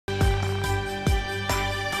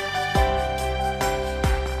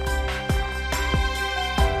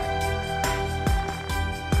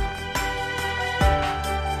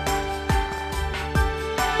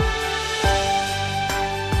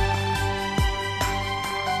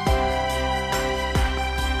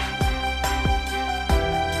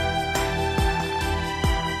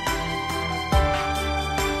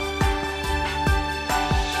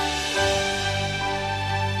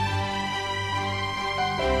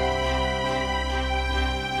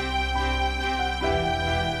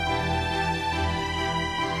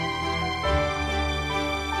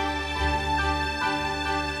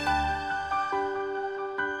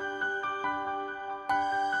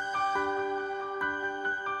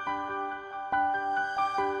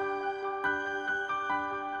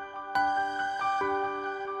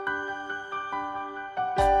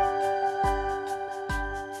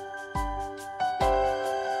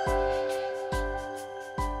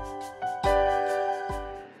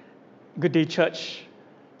Good Day Church.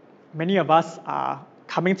 Many of us are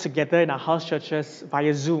coming together in our house churches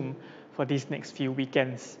via Zoom for these next few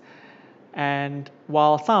weekends. And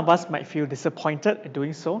while some of us might feel disappointed in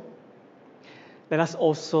doing so, let us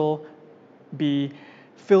also be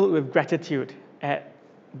filled with gratitude at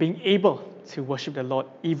being able to worship the Lord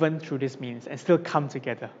even through this means and still come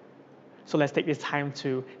together. So let's take this time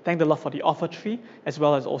to thank the Lord for the offertory, as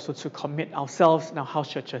well as also to commit ourselves and our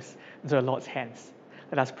house churches into the Lord's hands.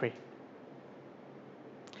 Let us pray.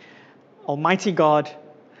 Almighty God,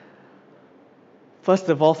 first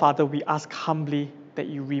of all, Father, we ask humbly that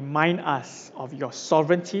you remind us of your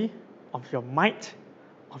sovereignty, of your might,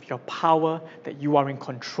 of your power, that you are in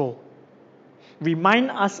control.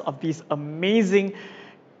 Remind us of these amazing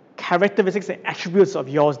characteristics and attributes of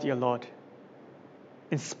yours, dear Lord,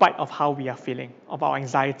 in spite of how we are feeling, of our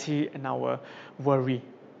anxiety and our worry.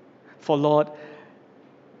 For Lord,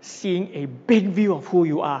 seeing a big view of who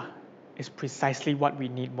you are is precisely what we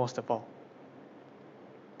need most of all.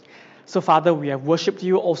 So Father, we have worshipped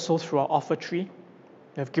you also through our offertory.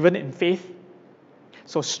 We have given in faith.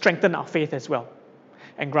 So strengthen our faith as well,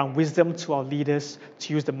 and grant wisdom to our leaders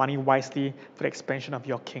to use the money wisely for the expansion of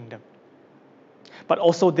your kingdom. But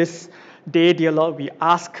also this day, dear Lord, we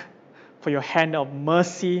ask for your hand of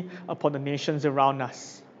mercy upon the nations around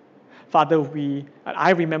us. Father, I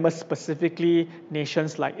remember specifically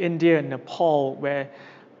nations like India and Nepal, where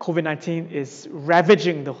COVID-19 is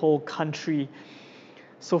ravaging the whole country.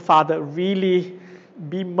 So Father, really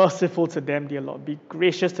be merciful to them, dear Lord. Be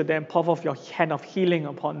gracious to them. Pour forth your hand of healing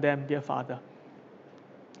upon them, dear Father.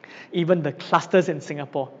 Even the clusters in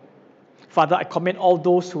Singapore. Father, I commit all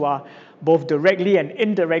those who are both directly and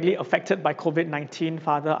indirectly affected by COVID-19.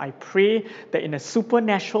 Father, I pray that in a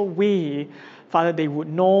supernatural way, Father, they would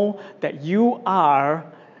know that you are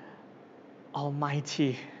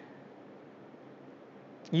Almighty.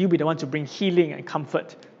 You be the one to bring healing and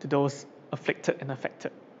comfort to those afflicted and affected.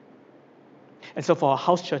 And so for our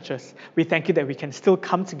house churches, we thank you that we can still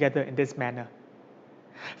come together in this manner.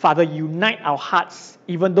 Father, unite our hearts,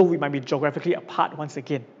 even though we might be geographically apart once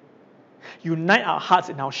again. Unite our hearts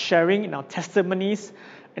in our sharing, in our testimonies,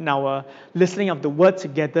 in our listening of the word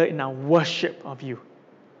together, in our worship of you.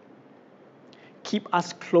 Keep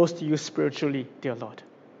us close to you spiritually, dear Lord.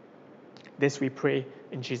 This we pray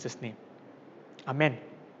in Jesus' name. Amen.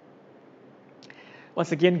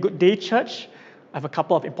 Once again, Good Day Church. I have a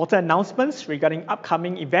couple of important announcements regarding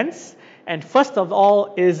upcoming events. And first of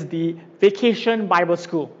all is the Vacation Bible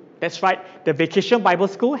School. That's right, the Vacation Bible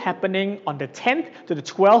School happening on the 10th to the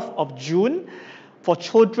 12th of June for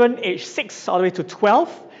children aged 6 all the way to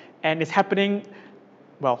 12. And it's happening,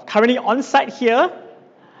 currently on site here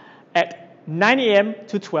at 9 a.m.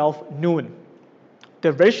 to 12 noon.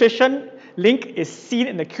 The registration link is seen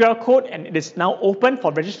in the QR code, and it is now open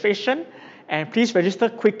for registration. And please register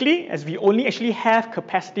quickly, as we only actually have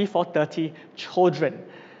capacity for 30 children.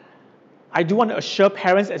 I do want to assure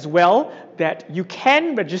parents as well that you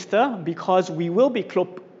can register, because we will be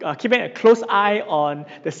keeping a close eye on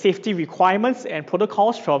the safety requirements and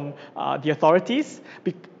protocols from the authorities.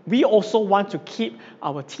 We also want to keep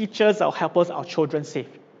our teachers, our helpers, our children safe.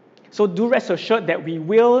 So do rest assured that we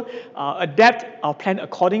will adapt our plan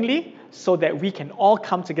accordingly so that we can all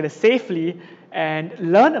come together safely and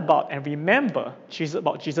learn about and remember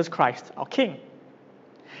about Jesus Christ, our King.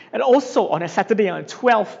 And also on a Saturday on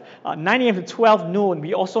 12th, 9 a.m. to 12 noon,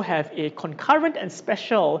 we also have a concurrent and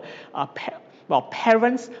special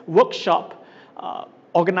parents workshop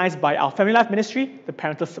organized by our Family Life Ministry, the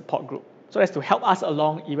Parental Support Group. So that's to help us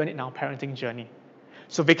along even in our parenting journey.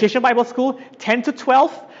 So Vacation Bible School, 10 to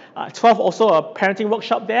 12. 12 also a parenting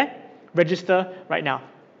workshop there. Register right now.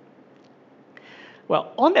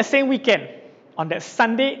 Well, on that same weekend, on that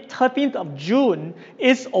Sunday, 13th of June,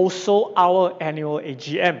 is also our annual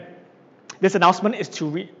AGM. This announcement is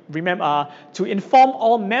to inform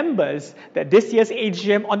all members that this year's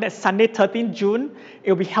AGM on that Sunday, 13th June,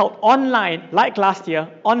 it will be held online, like last year,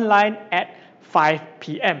 online at 5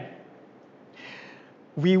 p.m.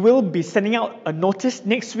 We will be sending out a notice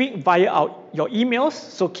next week via your emails,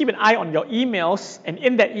 so keep an eye on your emails, and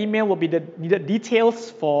in that email will be the needed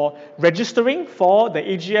details for registering for the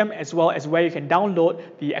AGM, as well as where you can download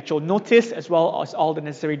the actual notice, as well as all the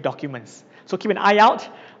necessary documents. So keep an eye out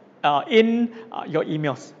in your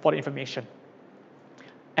emails for the information.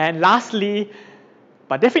 And lastly,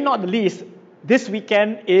 but definitely not the least, this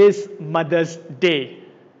weekend is Mother's Day.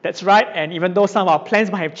 That's right, and even though some of our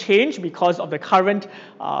plans might have changed because of the current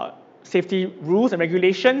safety rules and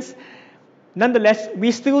regulations, nonetheless,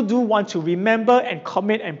 we still do want to remember and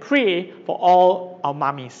commit and pray for all our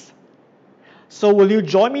mommies. So will you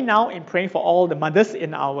join me now in praying for all the mothers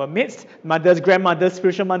in our midst, mothers, grandmothers,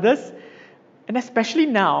 spiritual mothers, and especially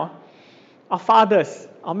now, our fathers,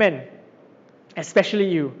 amen, especially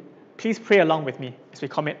you. Please pray along with me as we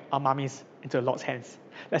commit our mummies into the Lord's hands.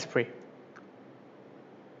 Let's pray.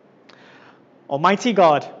 Almighty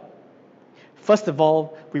God, first of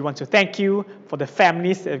all, we want to thank you for the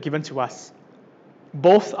families that you have given to us.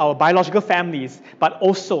 Both our biological families, but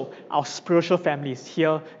also our spiritual families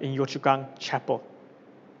here in Yio Chu Kang Chapel.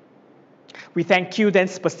 We thank you then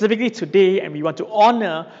specifically today, and we want to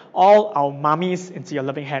honor all our mummies into your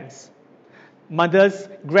loving hands. Mothers,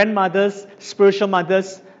 grandmothers, spiritual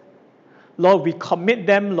mothers, Lord, we commit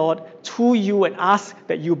them, Lord, to you and ask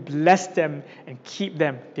that you bless them and keep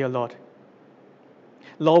them, dear Lord.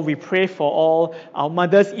 Lord, we pray for all our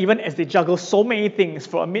mothers, even as they juggle so many things.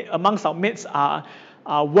 For amongst our midst are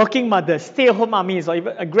working mothers, stay-at-home mummies, or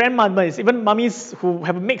even grandmothers, even mummies who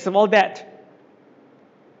have a mix of all that.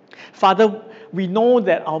 Father, we know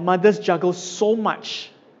that our mothers juggle so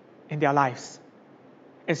much in their lives.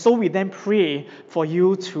 And so we then pray for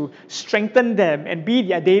you to strengthen them and be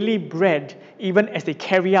their daily bread, even as they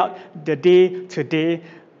carry out the day-to-day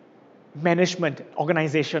management,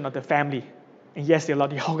 organization of the family. And yes, dear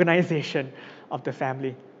Lord, the organization of the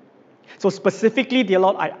family. So specifically, dear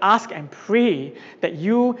Lord, I ask and pray that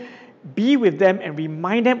you be with them and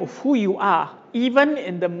remind them of who you are, even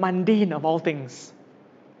in the mundane of all things.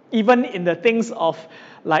 Even in the things of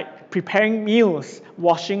like preparing meals,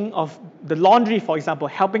 washing of the laundry, for example,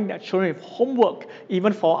 helping their children with homework,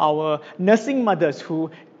 even for our nursing mothers who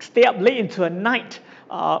stay up late into the night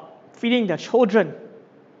feeding their children.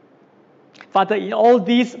 Father, in all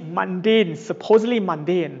these mundane, supposedly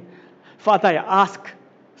mundane, Father, I ask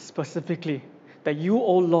specifically that you,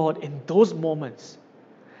 O Lord, in those moments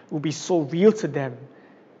will be so real to them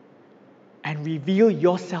and reveal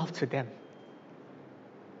yourself to them.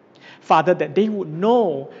 Father, that they would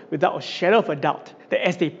know without a shadow of a doubt that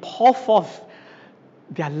as they pour forth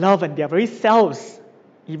their love and their very selves,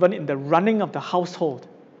 even in the running of the household,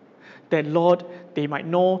 that, Lord, they might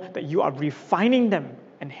know that you are refining them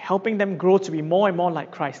and helping them grow to be more and more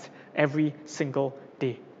like Christ every single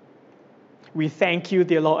day. We thank you,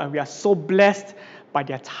 dear Lord, and we are so blessed by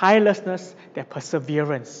their tirelessness, their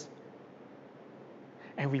perseverance.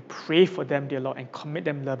 And we pray for them, dear Lord, and commit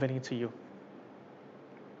them lovingly to you.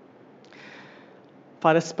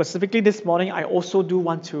 Father, specifically this morning, I also do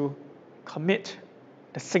want to commit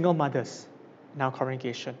the single mothers in our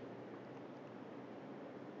congregation.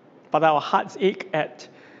 Father, our hearts ache at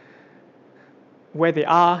where they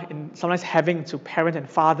are in sometimes having to parent and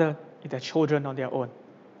father their children on their own.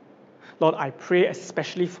 Lord, I pray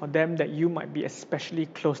especially for them that you might be especially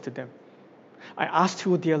close to them. I ask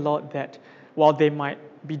too, dear Lord, that while they might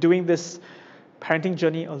be doing this parenting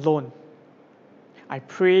journey alone, I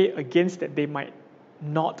pray against that they might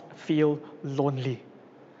not feel lonely,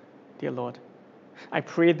 dear Lord. I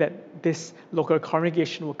pray that this local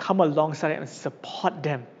congregation will come alongside and support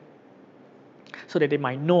them so that they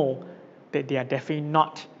might know that they are definitely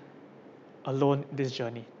not alone in this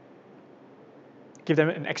journey. Give them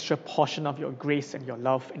an extra portion of your grace and your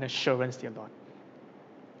love and assurance, dear Lord.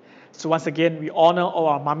 So once again, we honor all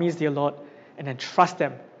our mummies, dear Lord, and entrust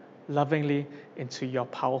them lovingly into your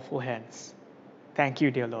powerful hands. Thank you,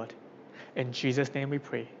 dear Lord. In Jesus' name we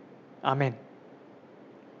pray. Amen.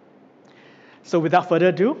 So without further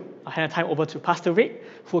ado, I'll hand the time over to Pastor Rick,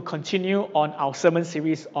 who will continue on our sermon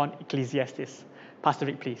series on Ecclesiastes. Pastor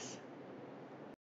Rick, please.